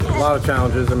lot of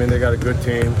challenges. I mean, they got a good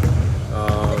team.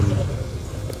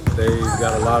 They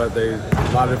got a lot of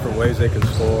different ways they can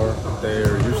score.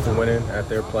 They're used to winning at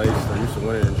their place. They're used to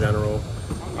winning in general.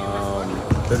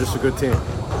 They're just a good team.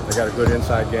 They got a good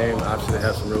inside game. Obviously, they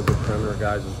have some real good perimeter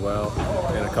guys as well,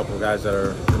 and a couple of guys that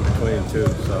are in between too.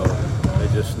 So they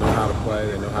just know how to play.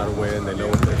 They know how to win. They know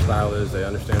what their style is. They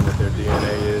understand what their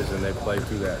DNA is, and they play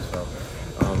to that. So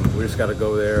we just got to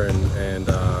go there, and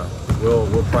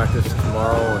we'll practice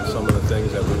tomorrow on some of the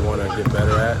things that we want to get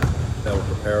better at. That will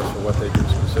prepare us for what they do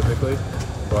specifically.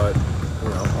 But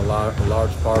a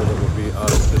large part of it will be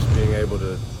us just being able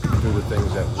to do the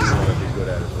things that we want to be good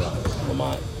at as well.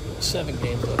 Lamont, 7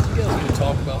 games left. You guys even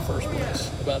talk about first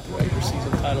place, about the regular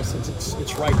season title, since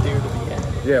it's right there to be had.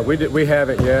 Yeah, we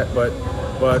haven't yet, but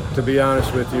to be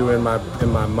honest with you, in my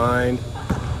mind,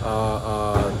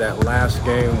 that last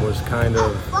game was kind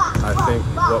of, I think,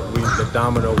 the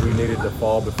domino we needed to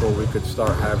fall before we could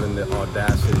start having the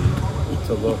audacity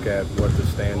to look at what the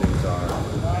standings are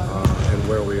and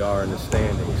where we are in the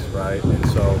standings, right? And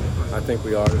so I think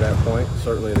we are to that point.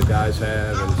 Certainly the guys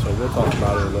have, and so we'll talk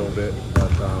about it a little bit. But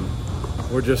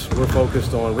we're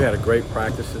focused on. We had a great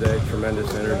practice today,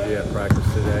 tremendous energy at practice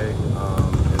today,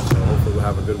 and so hopefully we'll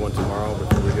have a good one tomorrow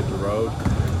before we hit the road.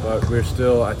 But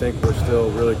I think we're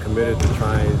still really committed to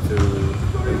trying to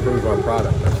improve our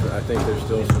product. I think there's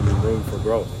still some room for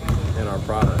growth in our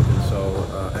product. And so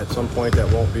at some point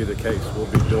that won't be the case. We'll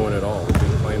be doing it all. We'll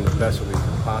be playing the best that we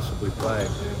can possibly play.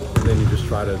 And then you just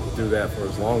try to do that for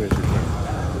as long as you can.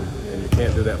 And you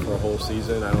can't do that for a whole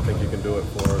season. I don't think you can do it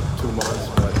for 2 months.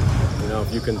 But,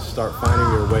 if you can start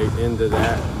finding your way into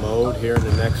that mode here in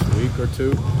the next week or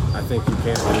two, I think you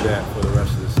can't do that for the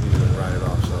rest of the season and ride it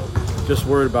off. So just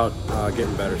worried about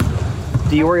getting better still.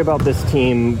 Do you worry about this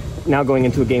team now going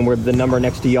into a game where the number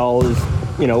next to y'all is,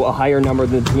 a higher number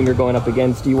than the team you're going up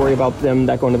against? Do you worry about them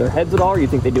that going to their heads at all, or you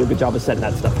think they do a good job of setting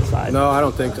that stuff aside? No, I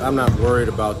don't think. I'm not worried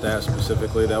about that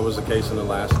specifically. That was the case in the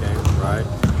last game, right?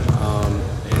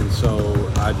 And so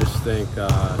I just think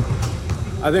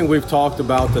I think we've talked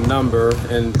about the number,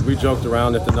 and we joked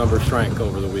around that the number shrank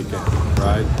over the weekend,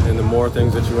 right? And the more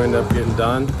things that you end up getting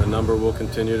done, the number will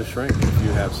continue to shrink if you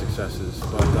have successes.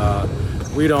 But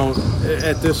we don't.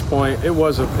 At this point, it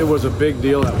was a big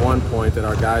deal at one point that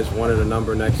our guys wanted a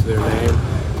number next to their name.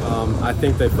 I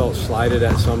think they felt slighted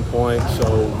at some point,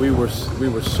 so we were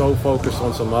so focused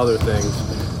on some other things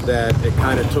that it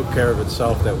kind of took care of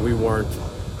itself. That we weren't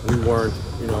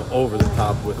over the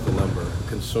top with the number,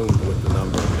 consumed with the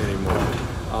number anymore.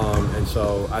 And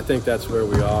so I think that's where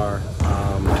we are.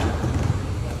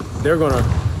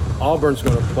 Auburn's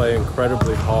gonna play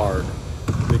incredibly hard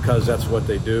because that's what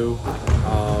they do.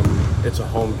 It's a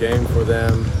home game for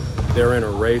them. They're in a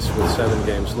race with 7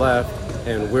 games left,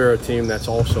 and we're a team that's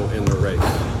also in the race,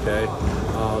 okay?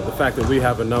 The fact that we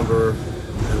have a number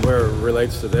and where it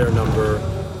relates to their number,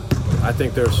 I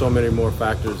think there are so many more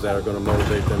factors that are going to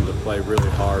motivate them to play really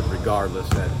hard regardless.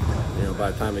 That, by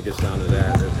the time it gets down to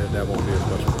that won't be as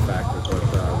much of a factor. But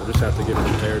we'll just have to get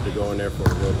prepared to go in there for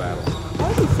a real battle. How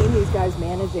have you seen these guys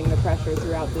managing the pressure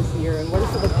throughout this year, and what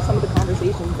are some of the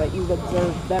conversations that you've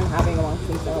observed them having amongst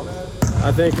themselves?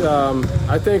 I think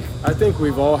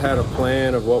we've all had a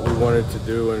plan of what we wanted to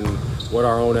do and what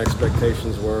our own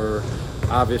expectations were.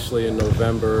 Obviously, in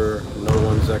November, no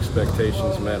one's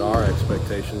expectations met our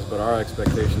expectations, but our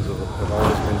expectations have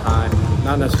always been high,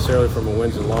 not necessarily from a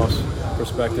wins and loss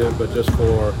perspective, but just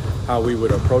for how we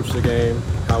would approach the game,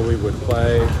 how we would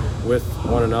play with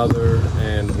one another,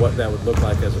 and what that would look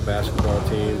like as a basketball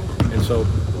team. And so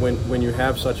when you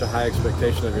have such a high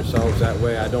expectation of yourselves that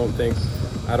way, I think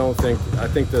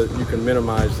that you can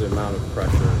minimize the amount of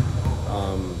pressure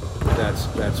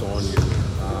that's on you.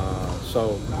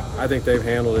 So I think they've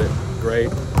handled it great.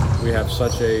 We have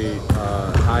such a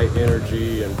high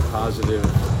energy and positive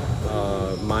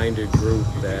minded group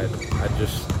that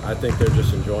I think they're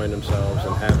just enjoying themselves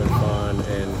and having fun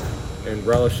and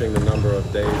relishing the number of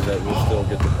days that we'll still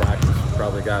get to practice. We've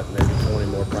probably got maybe 20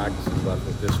 more practices left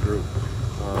with this group.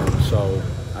 So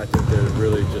I think they're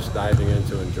really just diving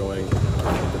into enjoying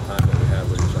the time that we have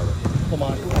with each other.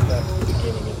 Lamont, going back to the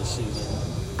beginning of the season,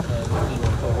 and I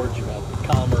heard you about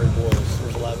Calmer and Boyles.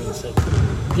 There's a lot being said.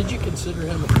 Did you consider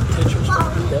him a potential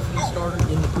starter, definite starter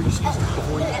in the preseason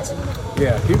before he got signed?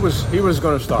 Yeah, he was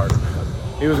going to start.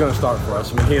 He was going to start for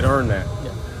us. I mean, he had earned that.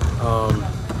 Yeah.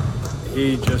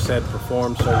 He just had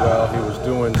performed so well. He was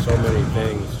doing so many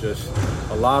things. Just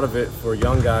a lot of it for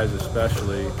young guys,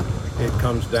 especially, it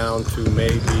comes down to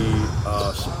maybe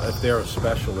if they're a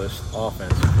specialist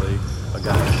offensively, a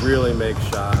guy who really makes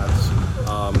shots,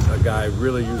 a guy who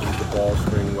really uses the ball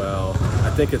screen well.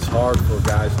 I think it's hard for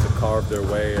guys to carve their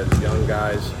way as young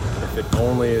guys if it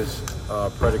only is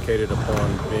predicated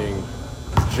upon being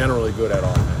generally good at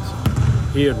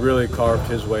offense. He had really carved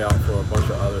his way out for a bunch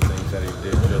of other things that he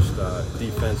did, just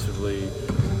defensively,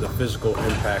 the physical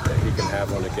impact that he can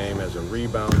have on the game as a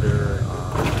rebounder,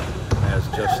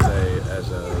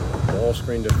 as a ball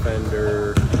screen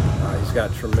defender. He's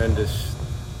got tremendous.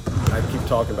 I keep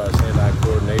talking about his hand-eye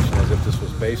coordination as if this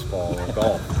was baseball or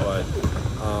golf, but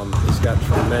he's got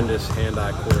tremendous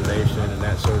hand-eye coordination, and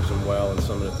that serves him well in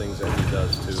some of the things that he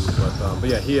does too. But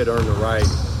yeah, he had earned the right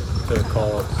to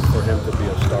call for him to be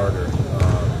a starter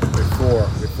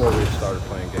before we started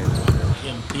playing games this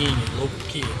year. Him being a local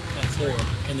kid at Florida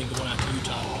and then going out to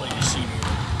Utah to play his senior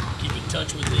year, keep in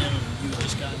touch with them, and you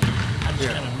just got I just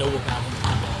kind of know about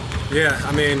him. Yeah,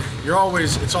 I mean,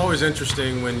 it's always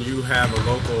interesting when you have a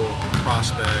local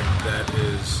prospect that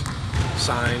is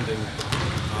signed and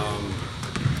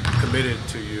committed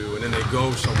to you, and then they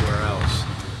go somewhere else.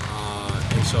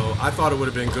 And so I thought it would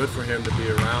have been good for him to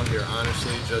be around here,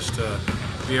 honestly, just to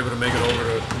be able to make it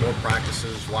over to more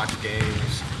practices, watch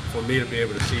games, for me to be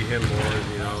able to see him more.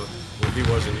 You know, when he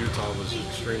was in Utah, it was an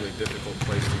extremely difficult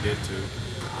place to get to,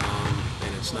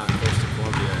 and it's not close to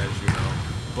Columbia, as you know.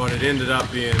 But it ended up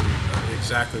being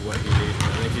exactly what he needed.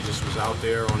 I think he just was out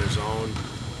there on his own,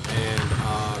 and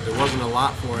there wasn't a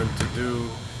lot for him to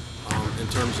do in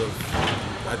terms of,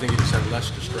 I think he just had less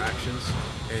distractions,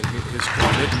 and his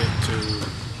commitment to,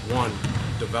 one,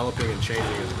 developing and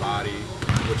changing his body,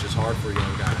 which is hard for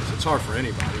young guys. It's hard for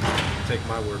anybody, take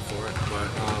my word for it, but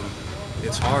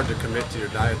it's hard to commit to your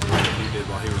diet the way that he did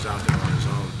while he was out there on his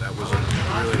own. That was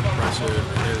really impressive,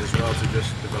 and as well to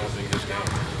just developing his game.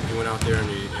 He went out there and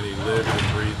he lived and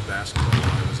breathed basketball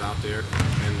while he was out there,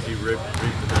 and he reaped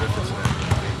the benefits of that when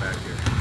he came back here.